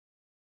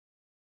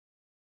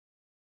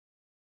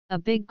A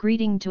big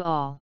greeting to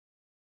all.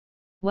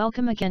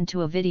 Welcome again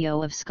to a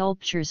video of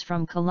sculptures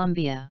from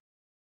Colombia.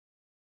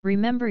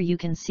 Remember, you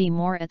can see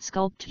more at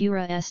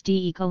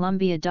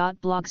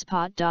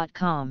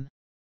sculpturasdecolombia.blogspot.com.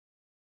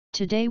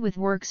 Today with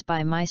works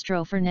by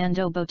Maestro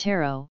Fernando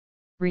Botero,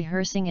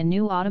 rehearsing a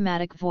new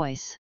automatic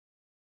voice.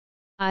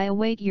 I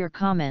await your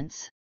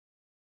comments.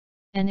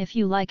 And if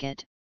you like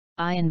it,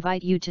 I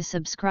invite you to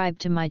subscribe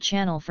to my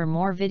channel for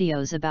more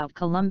videos about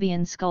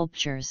Colombian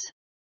sculptures.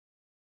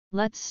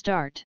 Let's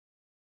start.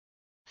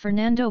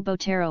 Fernando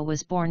Botero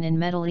was born in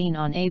Medellín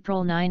on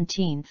April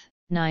 19,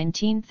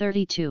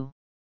 1932.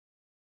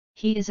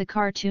 He is a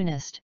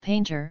cartoonist,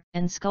 painter,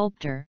 and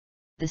sculptor,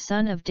 the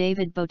son of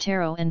David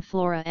Botero and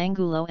Flora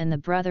Angulo and the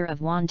brother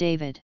of Juan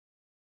David.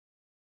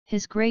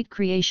 His great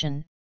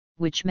creation,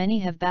 which many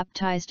have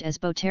baptized as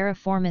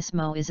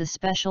Boteriformismo, is a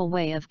special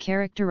way of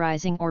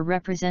characterizing or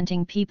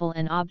representing people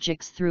and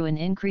objects through an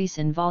increase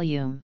in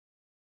volume.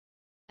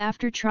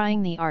 After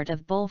trying the art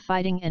of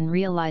bullfighting and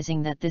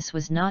realizing that this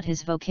was not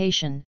his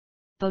vocation,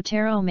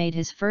 Botero made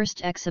his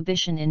first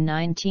exhibition in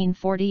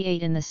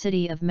 1948 in the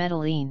city of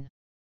Medellín.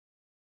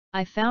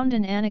 I found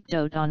an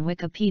anecdote on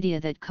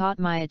Wikipedia that caught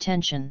my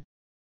attention.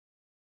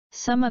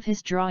 Some of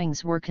his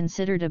drawings were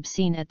considered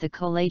obscene at the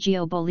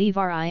Colegio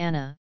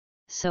Bolivariana,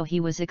 so he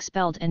was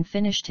expelled and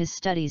finished his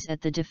studies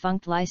at the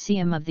defunct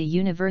Lyceum of the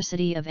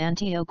University of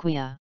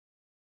Antioquia.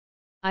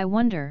 I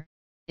wonder,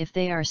 if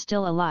they are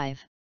still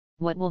alive,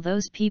 what will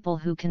those people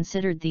who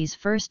considered these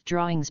first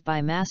drawings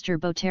by Master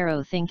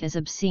Botero think as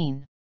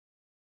obscene?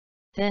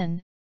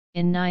 Then,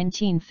 in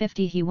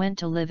 1950 he went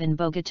to live in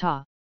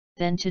Bogotá,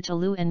 then to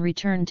Toulouse and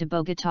returned to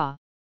Bogotá,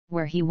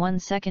 where he won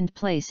second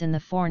place in the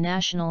Four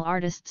National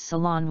Artists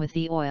Salon with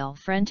the oil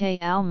Frente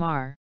al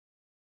Mar.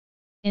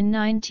 In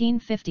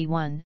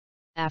 1951,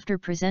 after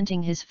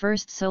presenting his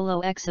first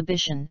solo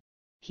exhibition,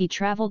 he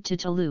traveled to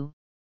Toulouse,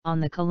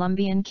 on the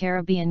Colombian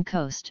Caribbean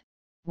coast,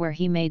 where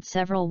he made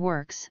several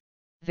works,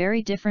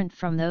 very different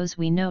from those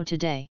we know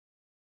today.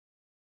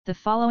 The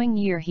following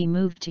year he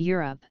moved to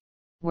Europe,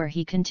 where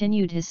he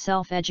continued his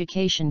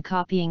self-education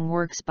copying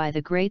works by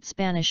the great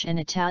Spanish and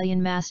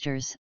Italian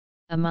masters,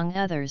 among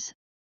others,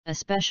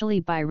 especially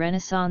by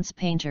Renaissance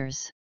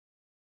painters.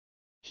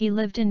 He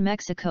lived in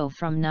Mexico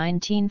from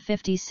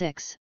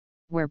 1956,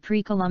 where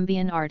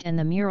pre-Columbian art and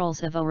the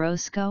murals of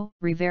Orozco,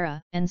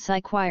 Rivera, and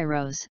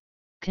Siqueiros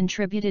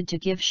contributed to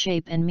give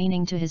shape and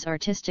meaning to his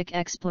artistic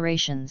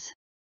explorations.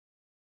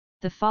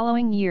 The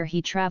following year he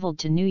traveled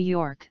to New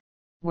York,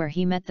 where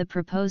he met the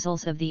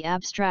proposals of the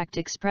abstract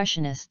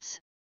expressionists,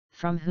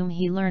 from whom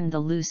he learned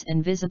the loose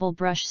and visible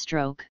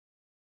brushstroke.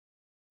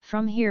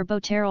 From here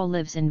Botero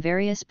lives in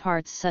various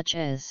parts such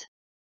as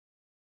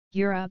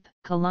Europe,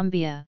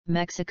 Colombia,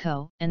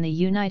 Mexico, and the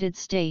United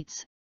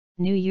States,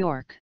 New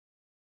York.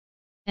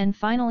 And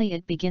finally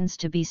it begins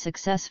to be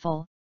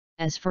successful,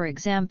 as for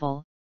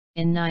example,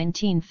 in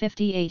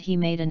 1958 he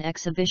made an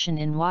exhibition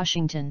in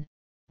Washington,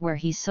 where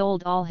he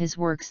sold all his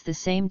works the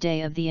same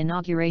day of the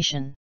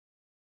inauguration.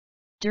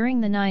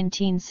 During the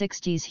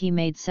 1960s he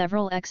made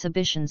several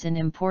exhibitions in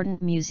important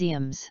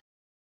museums,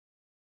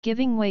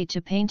 giving way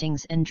to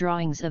paintings and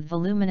drawings of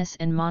voluminous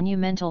and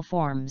monumental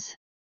forms,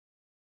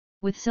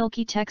 with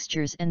silky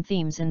textures and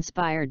themes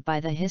inspired by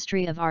the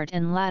history of art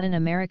and Latin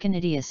American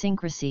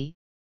idiosyncrasy,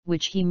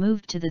 which he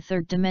moved to the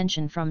third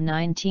dimension from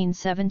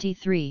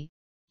 1973,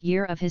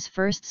 year of his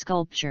first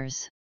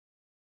sculptures.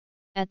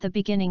 At the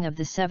beginning of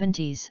the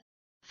 70s,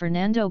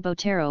 Fernando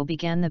Botero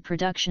began the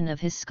production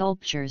of his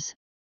sculptures,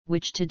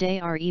 which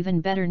today are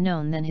even better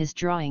known than his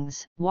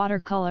drawings,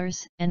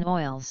 watercolors, and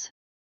oils.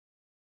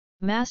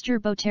 Master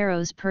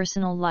Botero's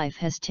personal life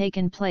has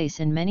taken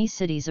place in many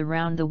cities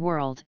around the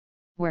world,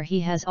 where he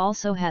has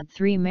also had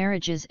 3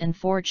 marriages and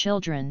 4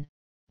 children,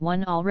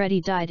 one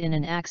already died in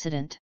an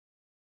accident.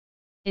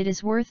 It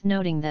is worth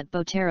noting that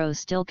Botero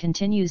still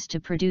continues to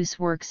produce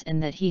works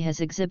and that he has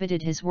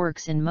exhibited his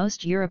works in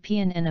most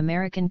European and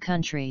American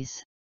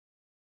countries,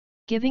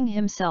 giving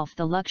himself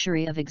the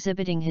luxury of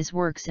exhibiting his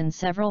works in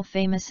several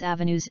famous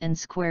avenues and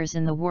squares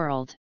in the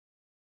world.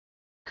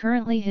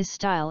 Currently his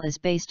style is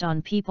based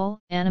on people,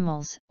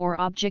 animals,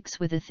 or objects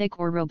with a thick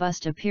or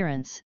robust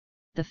appearance,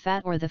 the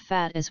fat or the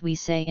fat as we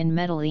say in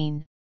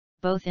Medellín,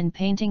 both in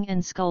painting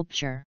and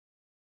sculpture.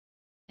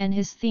 And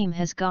his theme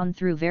has gone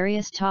through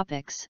various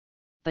topics,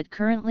 but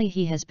currently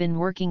he has been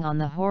working on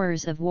the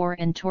horrors of war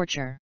and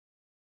torture.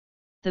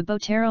 The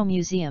Botero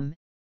Museum,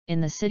 in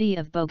the city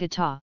of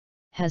Bogotá,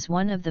 has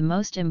one of the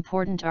most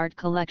important art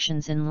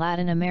collections in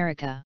Latin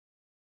America.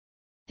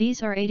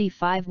 These are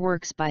 85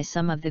 works by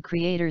some of the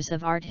creators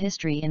of art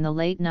history in the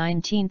late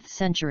 19th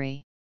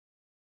century.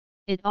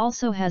 It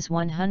also has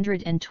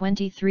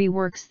 123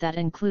 works that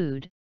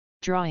include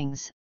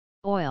drawings,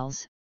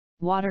 oils,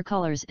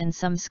 watercolors and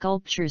some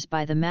sculptures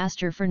by the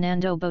master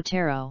Fernando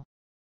Botero.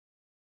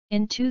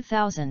 In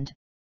 2000,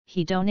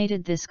 he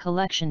donated this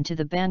collection to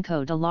the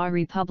Banco de la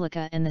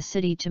República and the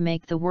city to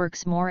make the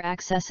works more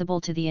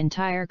accessible to the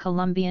entire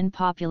Colombian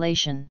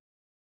population.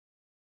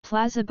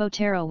 Plaza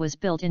Botero was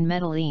built in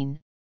Medellín,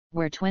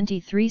 where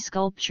 23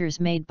 sculptures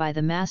made by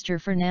the Master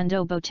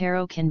Fernando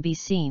Botero can be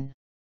seen.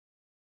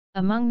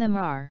 Among them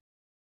are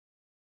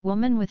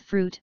Woman with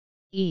Fruit,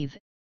 Eve,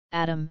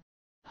 Adam,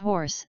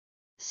 Horse,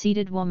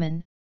 Seated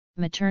Woman,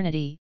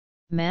 Maternity,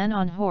 Man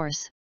on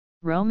Horse,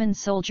 Roman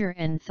Soldier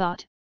and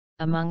Thought,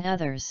 among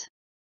others.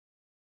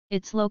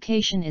 Its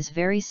location is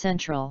very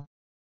central.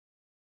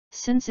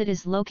 Since it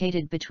is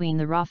located between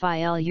the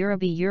Rafael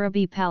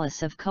Uribe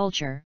Palace of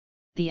Culture,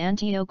 the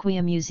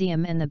Antioquia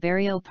Museum and the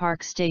Barrio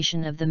Park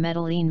station of the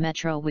Medellín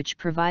Metro, which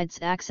provides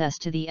access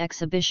to the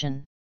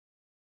exhibition.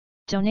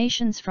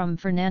 Donations from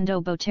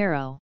Fernando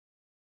Botero.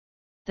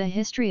 The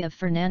history of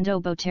Fernando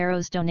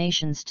Botero's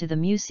donations to the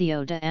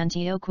Museo de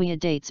Antioquia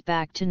dates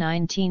back to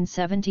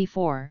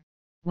 1974,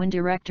 when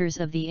directors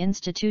of the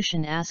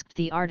institution asked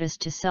the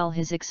artist to sell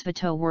his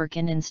ex-voto work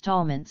in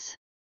installments.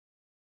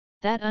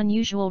 That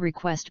unusual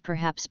request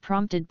perhaps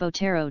prompted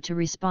Botero to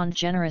respond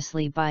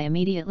generously by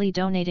immediately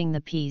donating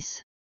the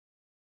piece.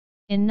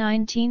 In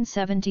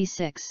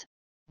 1976,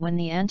 when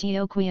the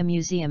Antioquia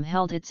Museum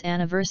held its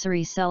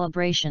anniversary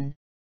celebration,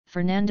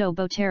 Fernando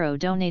Botero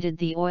donated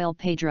the oil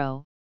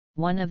Pedro,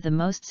 one of the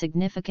most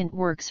significant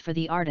works for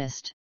the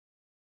artist.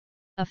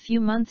 A few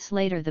months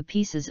later, the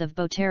pieces of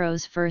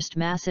Botero's first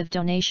massive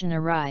donation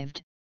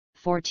arrived,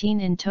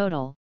 14 in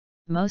total,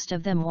 most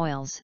of them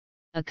oils,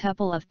 a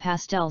couple of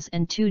pastels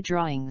and 2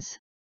 drawings.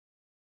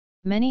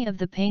 Many of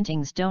the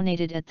paintings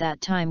donated at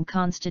that time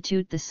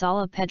constitute the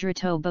Sala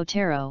Pedrito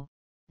Botero,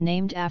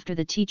 named after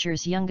the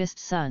teacher's youngest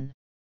son.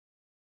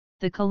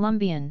 The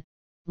Colombian,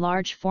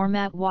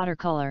 large-format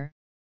watercolor,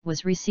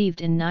 was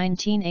received in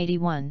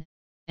 1981,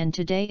 and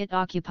today it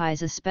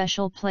occupies a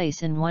special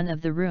place in one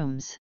of the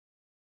rooms.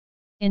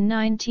 In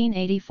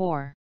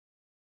 1984,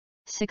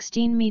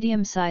 16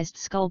 medium-sized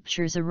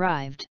sculptures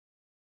arrived,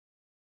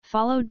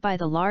 followed by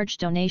the large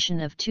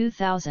donation of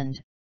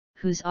 2,000,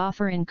 whose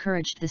offer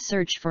encouraged the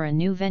search for a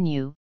new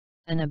venue,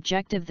 an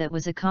objective that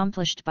was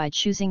accomplished by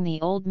choosing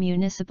the old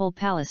municipal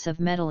palace of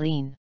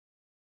Medellín.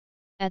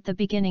 At the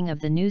beginning of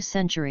the new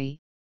century,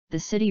 the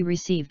city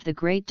received the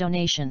great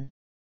donation: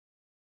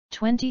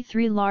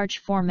 23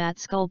 large-format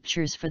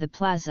sculptures for the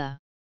plaza,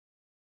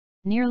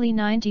 nearly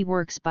 90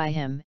 works by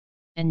him,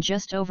 and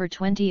just over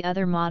 20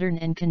 other modern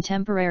and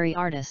contemporary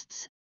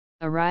artists,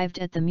 arrived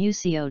at the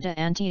Museo de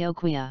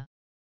Antioquia.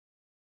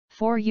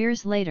 4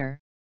 years later,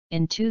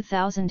 in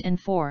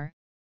 2004,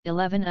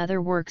 11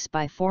 other works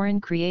by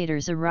foreign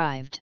creators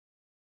arrived.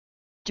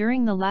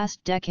 During the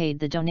last decade,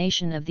 the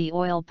donation of the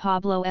oil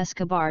Pablo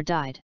Escobar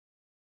died.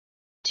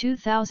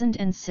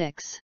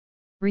 2006,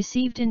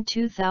 received in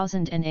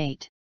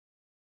 2008,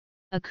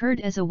 occurred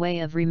as a way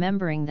of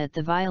remembering that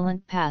the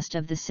violent past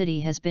of the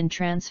city has been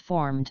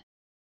transformed.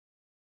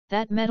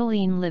 That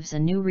Medellín lives a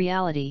new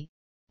reality,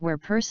 where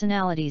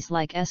personalities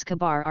like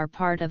Escobar are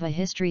part of a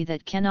history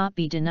that cannot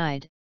be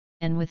denied,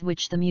 and with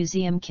which the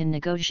museum can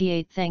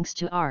negotiate thanks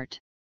to art.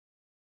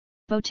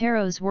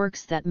 Botero's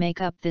works that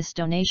make up this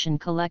donation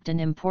collect an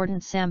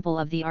important sample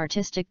of the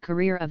artistic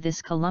career of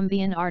this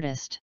Colombian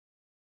artist.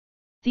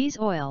 These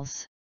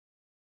oils,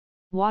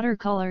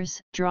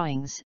 watercolors,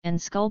 drawings, and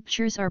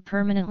sculptures are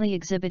permanently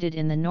exhibited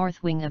in the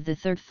north wing of the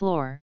 3rd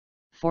floor,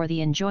 for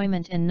the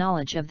enjoyment and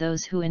knowledge of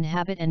those who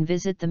inhabit and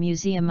visit the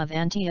Museum of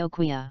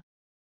Antioquia.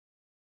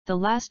 The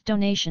last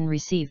donation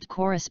received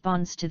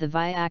corresponds to the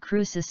Via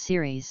Crucis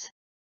series.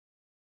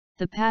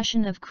 The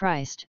Passion of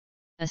Christ,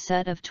 a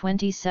set of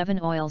 27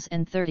 oils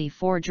and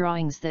 34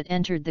 drawings that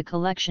entered the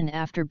collection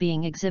after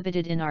being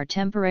exhibited in our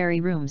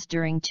temporary rooms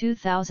during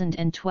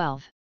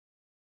 2012.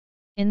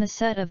 In the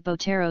set of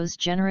Botero's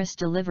generous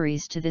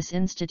deliveries to this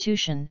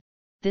institution,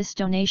 this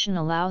donation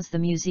allows the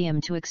museum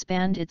to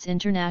expand its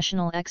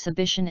international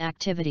exhibition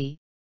activity,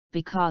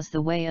 because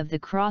the way of the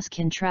cross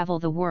can travel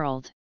the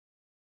world.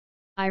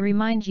 I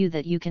remind you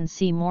that you can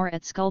see more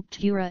at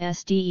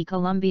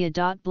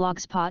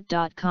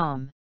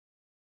sculpturasdecolombia.blogspot.com.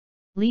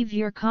 Leave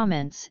your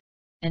comments,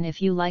 and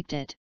if you liked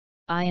it,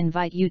 I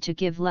invite you to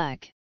give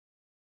like.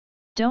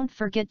 Don't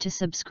forget to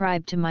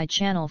subscribe to my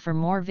channel for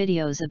more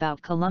videos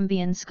about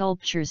Colombian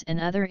sculptures and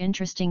other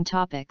interesting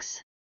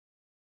topics.